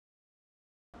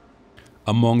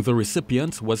Among the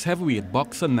recipients was heavyweight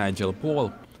boxer Nigel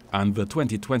Paul, and the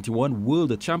 2021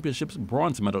 World Championships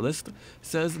bronze medalist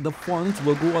says the funds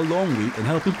will go a long way in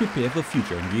helping prepare for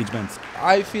future engagements.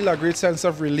 I feel a great sense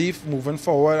of relief moving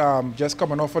forward. Just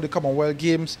coming off of the Commonwealth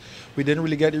Games, we didn't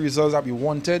really get the results that we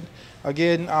wanted.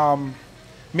 Again,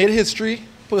 made history.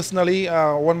 Personally,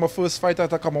 won my first fight at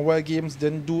the Commonwealth Games,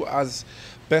 didn't do as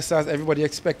best as everybody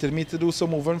expected me to do. So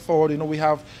moving forward, we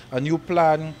have a new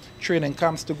plan, training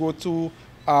camps to go to,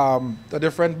 a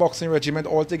different boxing regiment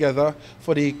altogether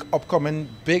for the upcoming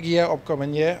year.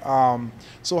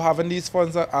 So having these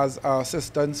funds as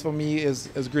assistance for me is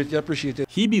greatly appreciated.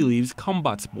 He believes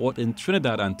combat sport in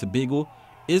Trinidad and Tobago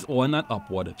is on an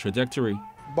upward trajectory.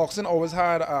 Boxing always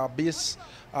had a base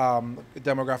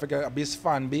demographic, a base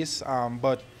fan base,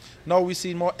 but now we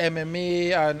see more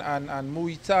MMA and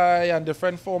Muay Thai and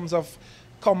different forms of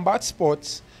combat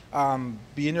sports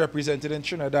being represented in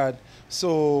Trinidad.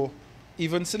 So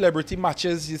even celebrity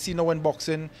matches, you see now in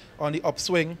boxing on the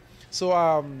upswing.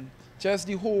 So just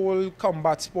the whole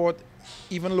combat sport,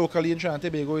 even locally in Trinidad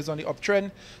and Tobago, is on the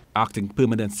uptrend. Acting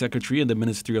Permanent Secretary in the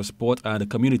Ministry of Sport and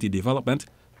Community Development,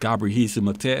 Gabriel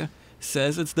Mater,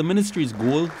 says it's the ministry's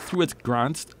goal through its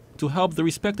grants to help the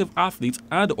respective athletes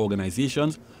and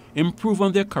organizations improve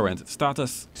on their current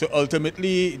status. So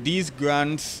ultimately, these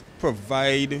grants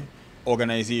provide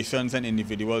organizations and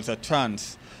individuals a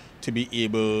chance to be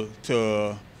able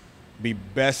to be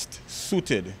best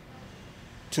suited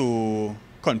to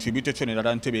contribute to Trinidad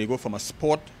and Tobago from a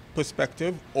sport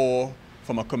perspective or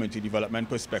from a community development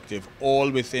perspective, all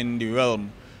within the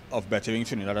realm of bettering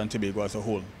Trinidad and Tobago as a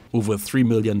whole. Over $3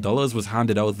 million was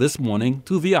handed out this morning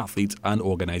to the athletes and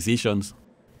organizations.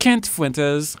 Kent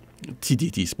Fuentes,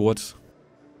 TTT Sports.